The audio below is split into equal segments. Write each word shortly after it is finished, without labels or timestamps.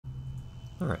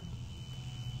Alright.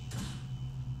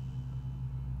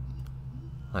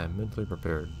 I am mentally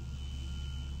prepared.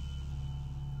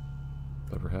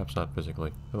 But perhaps not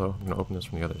physically. Hello, I'm gonna open this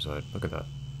from the other side. Look at that.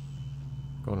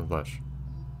 Golden flesh.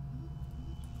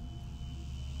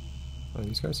 Oh,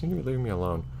 these guys seem to be leaving me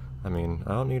alone. I mean,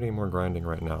 I don't need any more grinding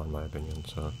right now, in my opinion,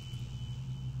 so...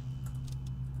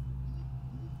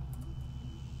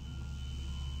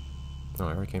 Oh,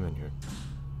 I already came in here.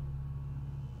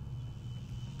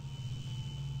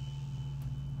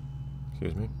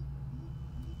 Excuse me.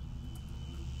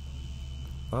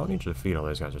 I don't need to defeat all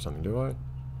these guys or something, do I?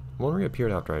 One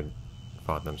reappeared after I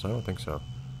fought them, so I don't think so.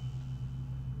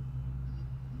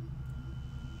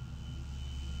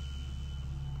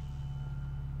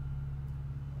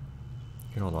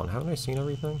 Okay, hold on. Haven't I seen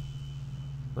everything?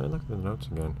 Let me look at the notes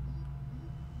again.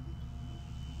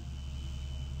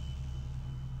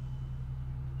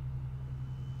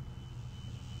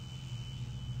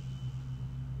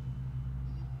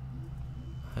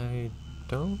 I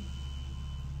don't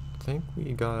think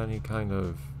we got any kind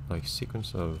of, like,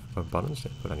 sequence of abundance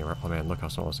input anywhere. Oh man, look how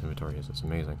small this inventory is. It's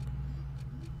amazing.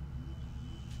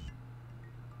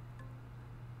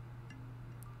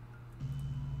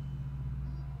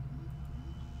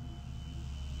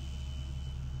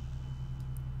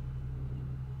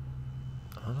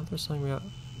 I don't know if there's something we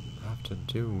have to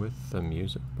do with the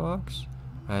music box.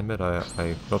 I admit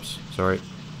oops, sorry.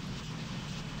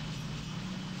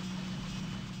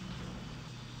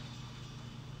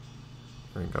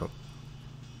 There we go.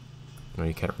 You know,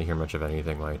 you can't really hear much of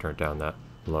anything when I turn it down that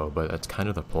low, but that's kind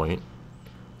of the point.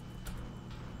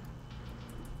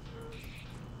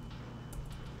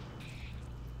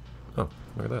 Oh,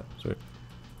 look at that. Sweet.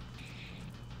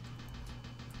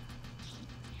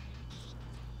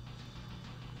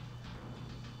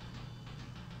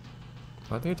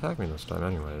 Why'd they attack me this time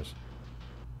anyways?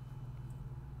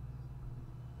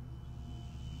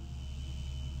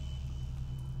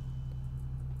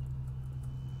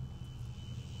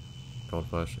 Gold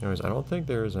flesh. Anyways, I don't think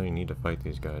there is any need to fight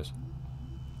these guys.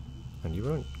 And you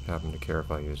wouldn't happen to care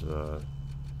if I use the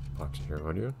box here,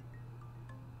 would you?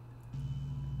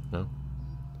 No?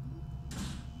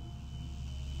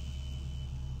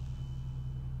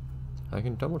 I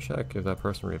can double check if that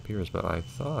person reappears, but I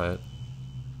thought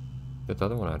that the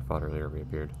other one I'd fought earlier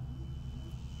reappeared.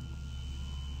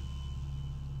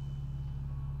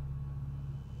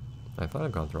 I thought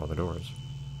I'd gone through all the doors.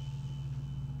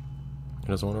 And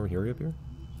does the one over here reappear?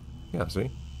 Yeah, see?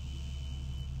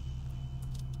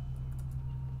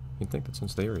 You'd think that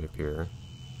since they reappear,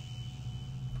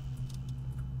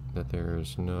 that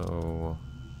there's no...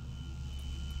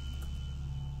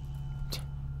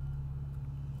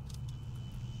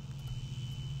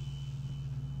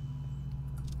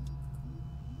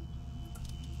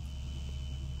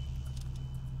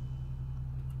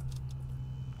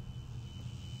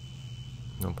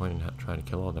 No point in trying to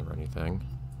kill all of them or anything.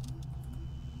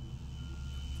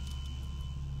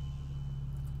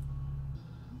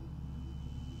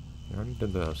 I already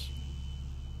did this.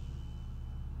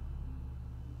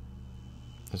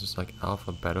 Is this like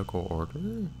alphabetical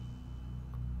order?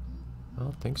 I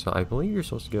don't think so. I believe you're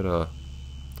supposed to get a...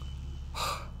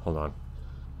 Hold on.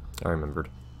 I remembered.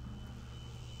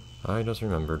 I just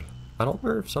remembered. I don't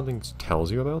remember if something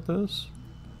tells you about this.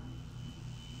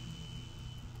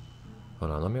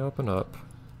 Hold on, let me open up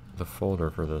the folder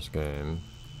for this game.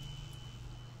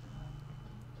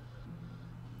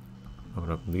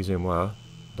 Open up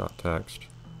lisez-moi.txt.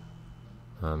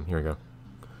 Here we go.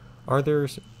 Are there...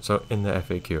 So, in the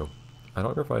FAQ. I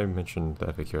don't know if I mentioned the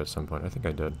FAQ at some point. I think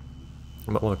I did.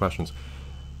 One of the questions.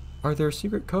 Are there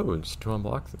secret codes to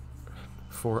unlock...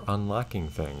 for unlocking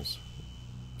things?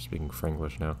 Speaking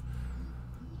Franglish now.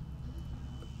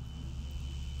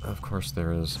 Of course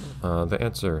there is. The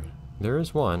answer... There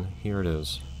is one. Here it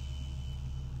is.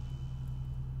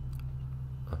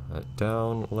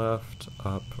 Down, left,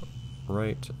 up,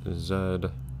 right,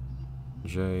 Z,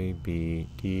 J, B,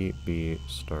 D, B,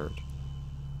 start.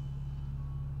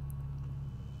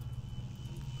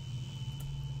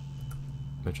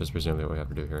 Which is presumably what we have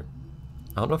to do here.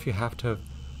 I don't know if you have to...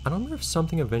 I don't remember if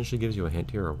something eventually gives you a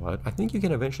hint here or what. I think you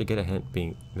can eventually get a hint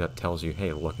that tells you,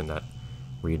 hey, look in that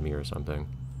readme or something.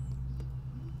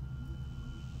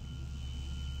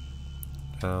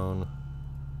 Down.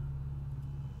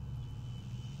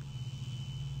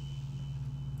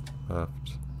 Left.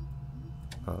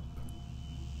 Up.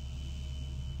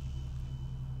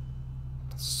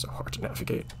 It's so hard to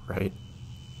navigate, right?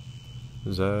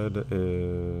 Z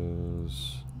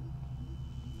is...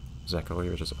 exactly,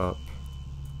 which is up.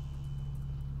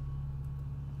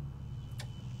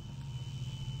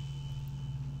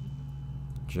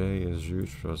 J is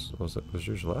Juge. Was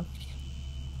Juge left?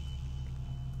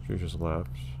 Juge is left.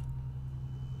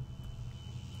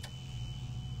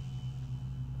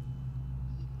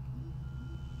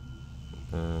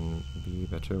 And B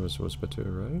Batu was Batu,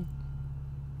 right?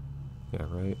 Yeah,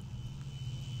 right.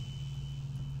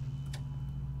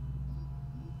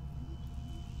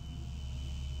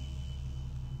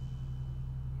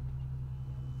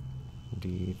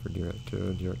 D for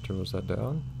Director. Director, was that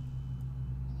down?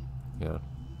 Yeah.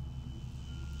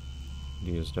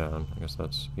 D is down. I guess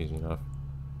that's easy enough.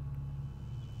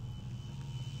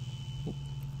 If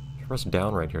I press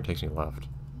down right here, it takes me left.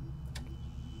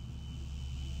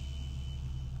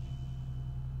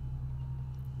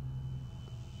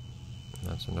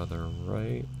 That's another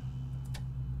right.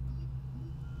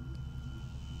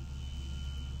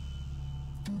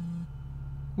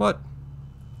 What?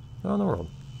 How in the world?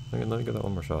 Let me get that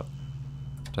one more shot.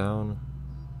 Down,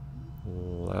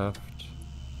 left,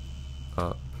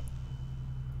 up,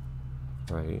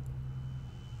 right,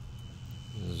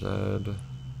 Z, so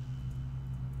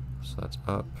that's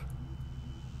up,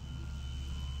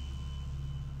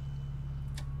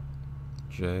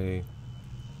 J,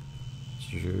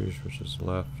 Juge, which is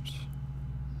left,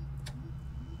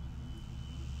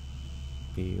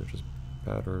 B, which is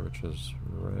batter, which is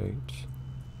right.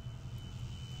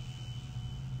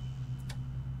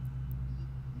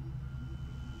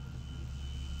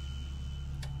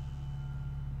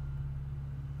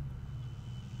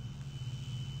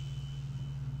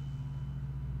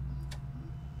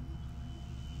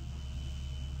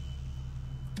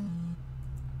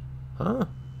 Huh?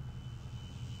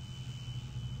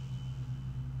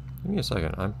 Give me a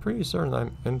second. I'm pretty certain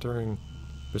I'm entering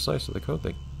precisely the code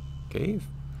they gave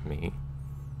me.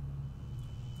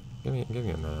 Give me a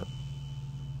minute.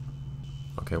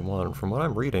 Okay, one, from what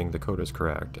I'm reading, the code is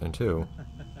correct, and two,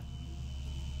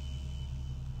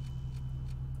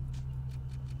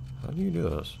 how do you do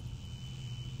this?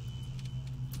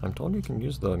 I'm told you can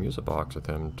use the music box with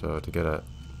him to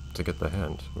get the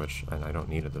hint, which I don't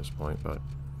need at this point, but.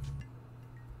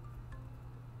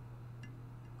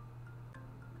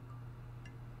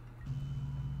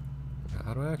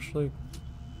 How do I actually...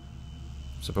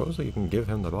 Supposedly you can give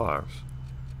him the box.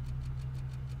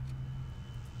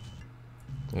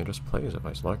 It just plays if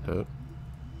I select it.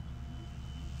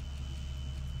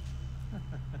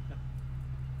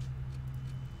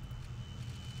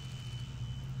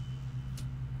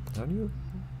 How do you...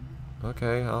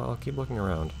 Okay, I'll keep looking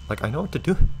around. Like, I know what to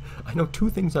do. I know two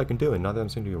things I can do, and none of them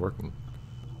seem to be working.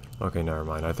 Okay, never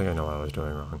mind. I think I know what I was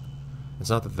doing wrong. It's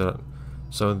not that the...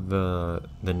 So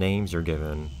the names you're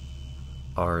given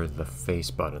are the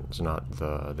face buttons, not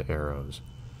the arrows.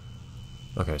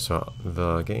 Okay, so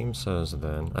the game says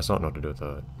then... I still don't know what to do with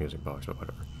the music box, but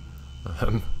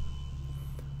whatever.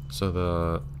 So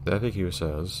the FAQ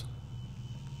says...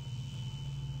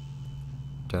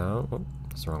 Down... Oh,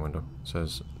 that's the wrong window. It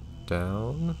says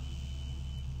down...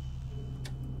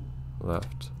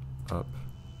 Left... Up...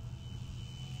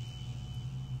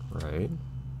 Right...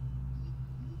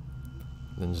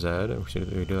 Then Z,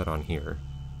 we do that on here,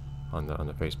 on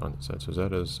the face button it said. So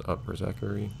Z is up for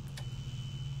Zachary.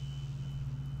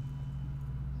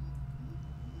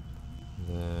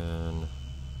 Then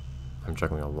I'm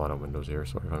juggling a lot of windows here,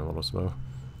 so I'm a little slow.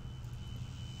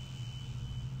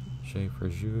 J for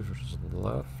Juge, which is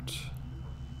left.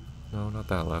 No, not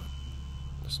that left.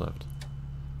 This left.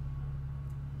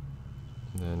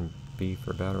 And then B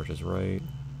for batter, which is right.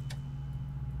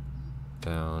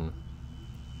 Down.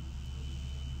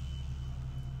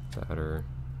 Batter.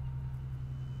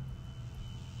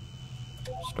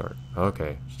 Start.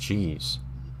 Okay, jeez.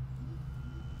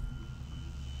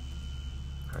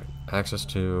 Alright, access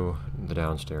to the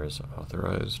downstairs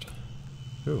authorized.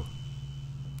 Ooh.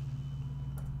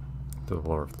 The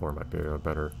lower floor might be a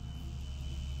better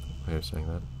way of saying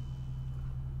that.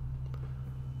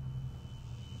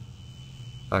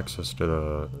 Access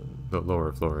to the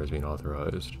lower floor is being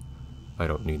authorized. I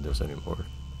don't need this anymore.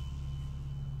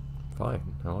 Fine,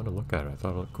 I want to look at it. I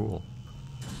thought it looked cool.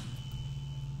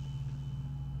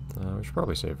 We should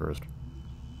probably save first.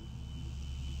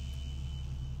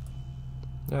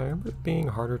 Yeah, I remember it being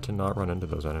harder to not run into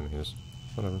those enemies.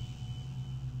 Whatever.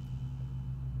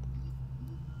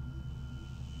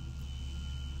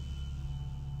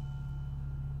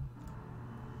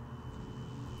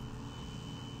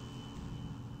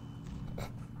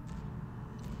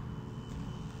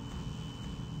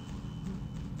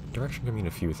 Direction can mean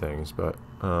a few things, but,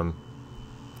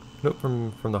 note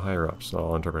from the higher ups, so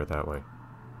I'll interpret it that way.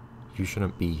 You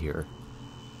shouldn't be here.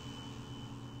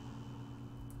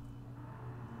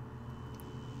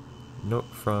 Note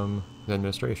from the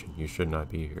administration, you should not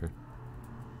be here.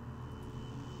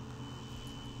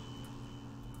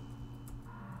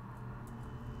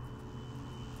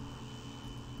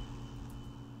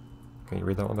 Can you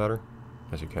read that one better?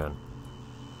 Yes, you can.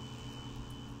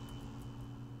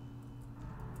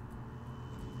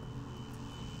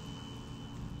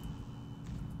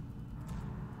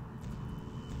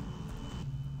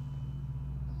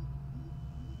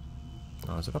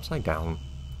 Oh, is it upside down?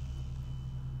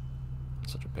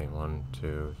 It's such a pain. 1,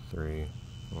 2, 3,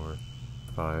 4,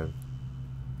 5,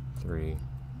 3,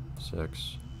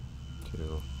 6,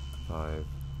 2, 5,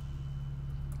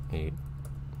 8. Okay,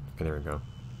 there we go.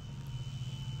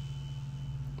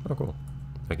 Oh, cool.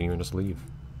 I can even just leave.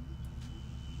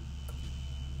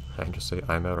 I can just say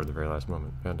I'm out at the very last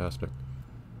moment. Fantastic.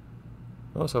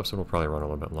 Well, this episode will probably run a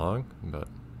little bit long, but...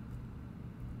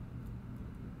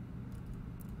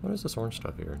 What is this orange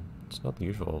stuff here? It's not the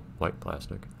usual white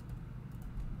plastic.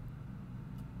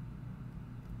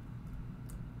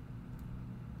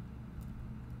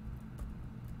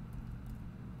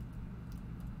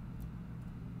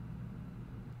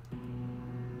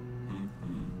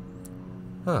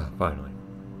 Ah, finally.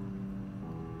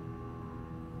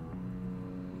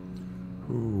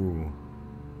 Who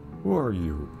are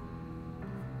you?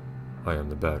 I am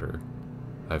the batter.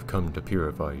 I've come to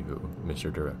purify you,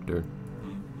 Mr. Director.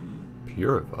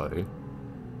 Purify?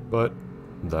 But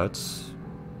that's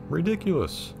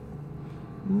ridiculous.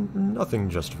 Nothing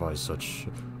justifies such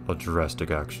a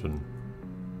drastic action.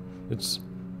 It's...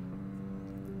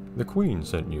 The Queen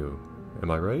sent you,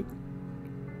 am I right?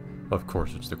 Of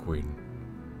course it's the Queen.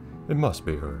 It must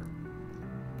be her.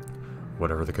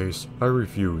 Whatever the case, I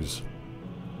refuse.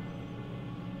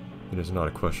 It is not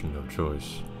a question of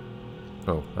choice.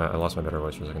 Oh, I lost my better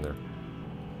voice for a second there.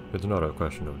 It's not a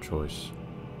question of choice.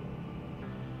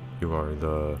 You are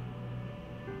the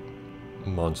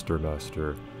monster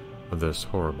master of this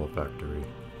horrible factory.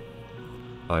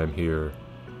 I am here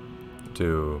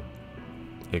to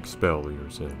expel your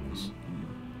sins.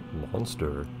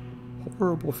 Monster?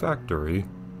 Horrible factory?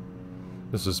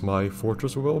 This is my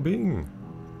fortress of well-being.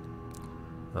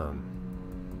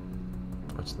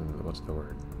 What's the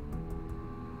word?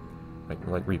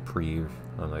 Like reprieve.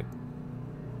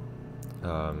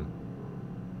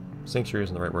 Sanctuary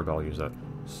isn't the right word, but I'll use that.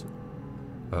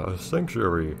 A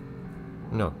sanctuary.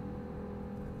 No.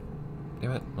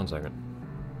 Damn it. 1 second.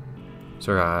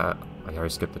 Sorry, I already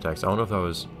skipped the text. I don't know if that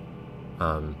was,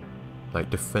 like,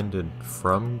 defended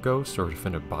from ghosts or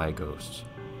defended by ghosts.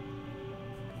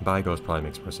 By ghosts probably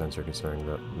makes more sense here, considering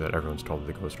that everyone's told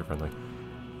the ghosts are friendly.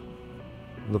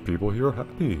 The people here are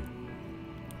happy.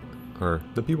 Or,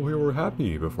 the people here were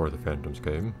happy before the phantoms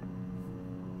came.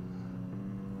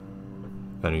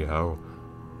 Anyhow,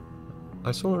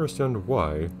 I still understand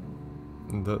why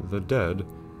the dead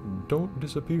don't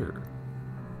disappear.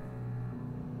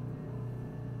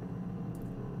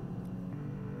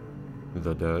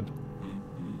 The dead?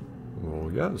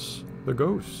 Well, yes, the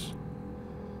ghosts.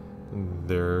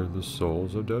 They're the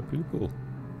souls of dead people.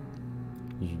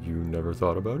 You never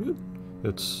thought about it?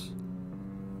 It's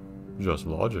just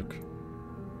logic.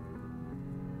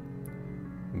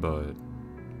 But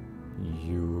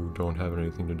you don't have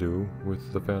anything to do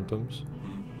with the phantoms?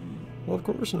 Well, of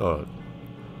course not.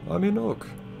 I'm Enoch,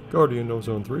 Guardian of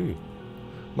Zone 3.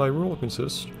 My role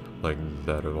consists, like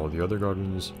that of all the other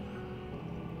Guardians,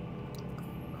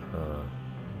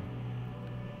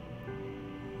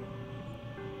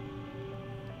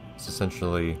 it's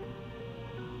essentially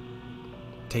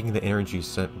taking the energy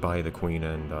sent by the Queen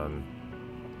and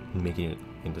making it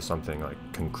into something like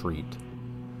concrete.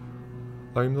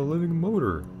 I am the living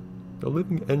motor, the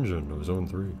living engine of Zone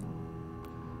 3.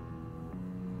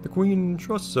 The Queen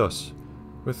trusts us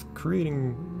with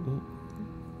creating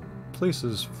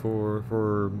places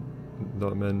for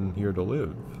the men here to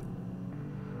live.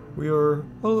 We are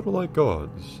a little like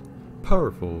gods,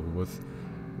 powerful with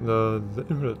the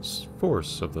infinite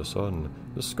force of the sun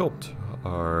to sculpt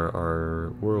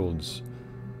our worlds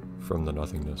from the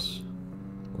nothingness.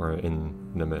 Or in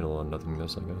the middle of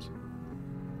nothingness, I guess.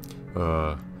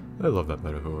 I love that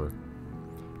metaphor.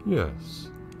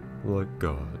 Yes, like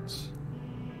gods.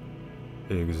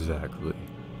 Exactly.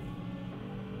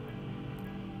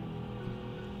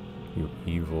 You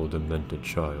evil, demented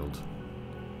child.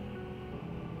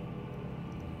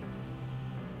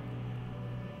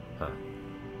 Huh.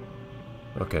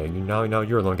 Okay, now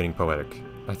you're alone getting poetic.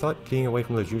 I thought being away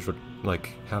from those usual,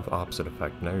 like, have opposite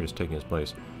effect. Now you're just taking his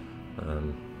place.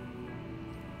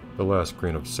 The last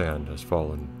grain of sand has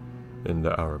fallen in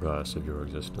the hourglass of your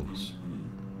existence.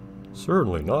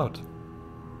 Certainly not.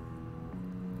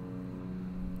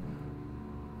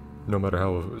 No matter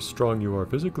how strong you are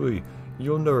physically,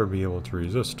 you'll never be able to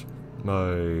resist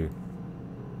my,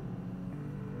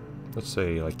 let's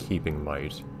say, like, keeping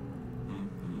might.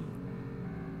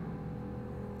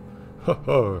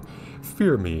 Haha,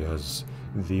 fear me as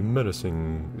the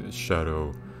menacing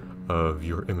shadow of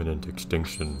your imminent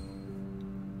extinction.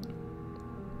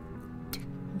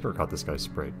 I forgot this guy's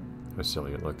sprite. How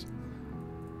silly it looks.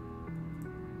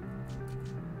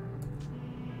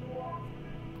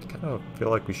 I kind of feel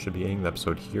like we should be ending the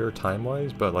episode here,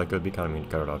 time-wise, but like it would be kind of mean to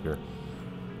cut it off here.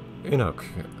 Enoch.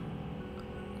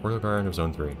 Royal Guardian of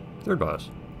Zone 3. Third boss.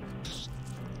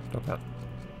 Not bad.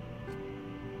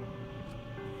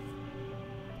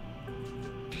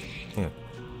 Yeah.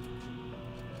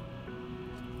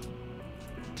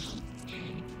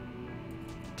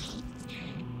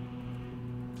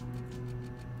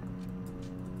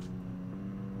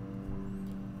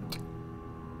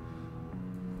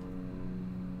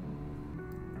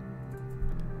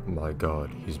 My god,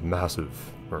 he's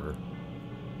massive. Or,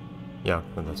 yeah,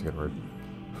 that's a good word.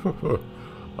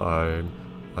 I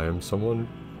am someone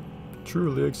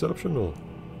truly exceptional.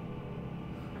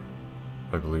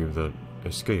 I believe that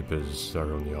escape is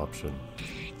our only option.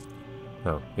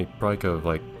 Oh, he probably could have,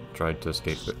 like, tried to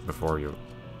escape before you.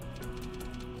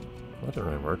 Well, that didn't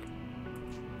really work.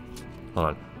 Hold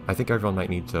on. I think everyone might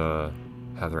need to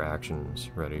have their actions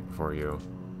ready before you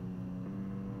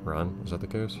run. Is that the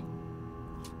case?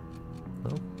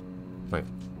 No? Wait.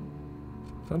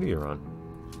 How do you run?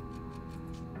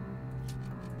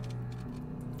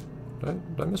 Did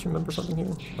I misremember something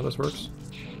here? How this works?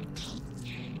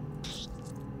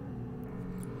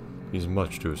 He's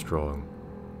much too strong.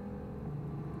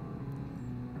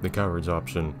 The coward's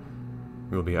option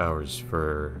will be ours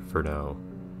for now.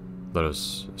 Let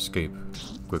us escape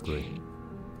quickly.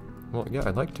 Well, yeah,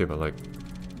 I'd like to, but like,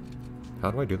 how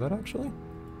do I do that actually?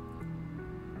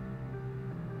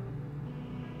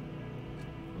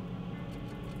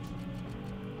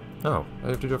 Oh, I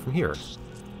have to do it from here.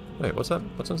 Wait, what's that?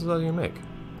 What sense does that even make?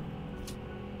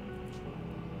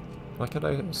 Why can't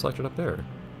I select it up there?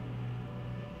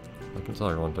 I can tell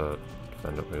everyone to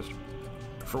defend at least.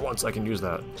 For once I can use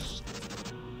that.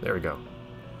 There we go.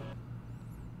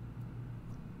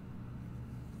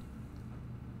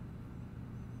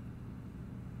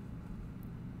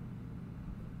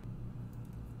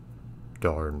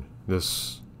 Darn,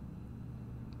 this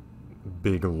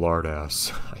big lard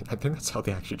ass. I think that's how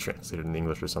they actually translated it in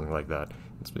English or something like that.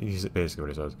 It's basically what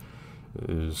he says.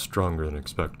 Is stronger than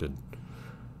expected.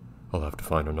 I'll have to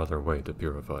find another way to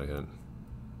purify him.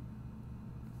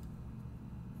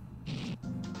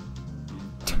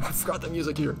 I forgot the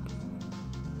music here.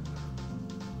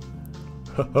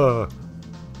 Haha.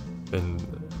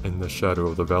 In the shadow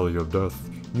of the Valley of Death,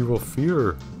 you will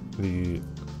fear the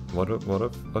what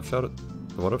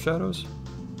of shadows?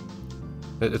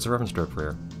 It's a reference to a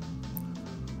prayer.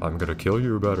 I'm gonna kill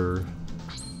you better.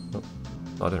 Oh,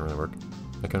 that didn't really work.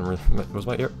 I couldn't really. Was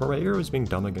my ear was being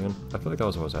dumb again? I feel like that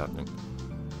was what was happening.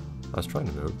 I was trying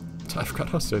to move. I forgot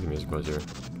how silly the music was here.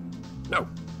 No.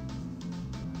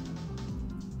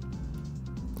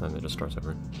 And it just starts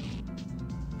over.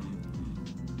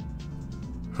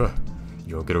 Huh.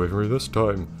 You won't get away from me this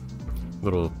time,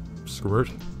 little squirt.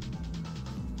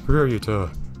 Prepare you to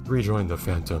rejoin the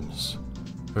Phantoms.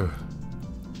 And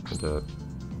to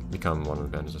become one of the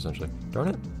bandits, essentially. Darn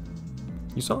it.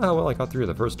 You saw how well I got through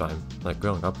the first time, like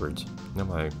going upwards. Now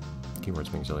my keyboard's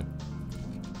being silly.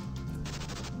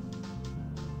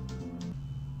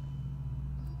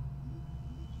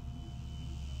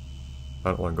 I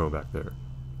don't want to go back there.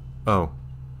 Oh,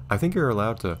 I think you're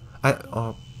allowed to...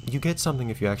 you get something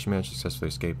if you actually manage to successfully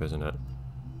escape, isn't it?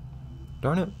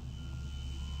 Darn it.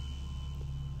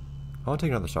 I want to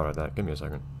take another shot at that. Give me a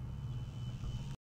second.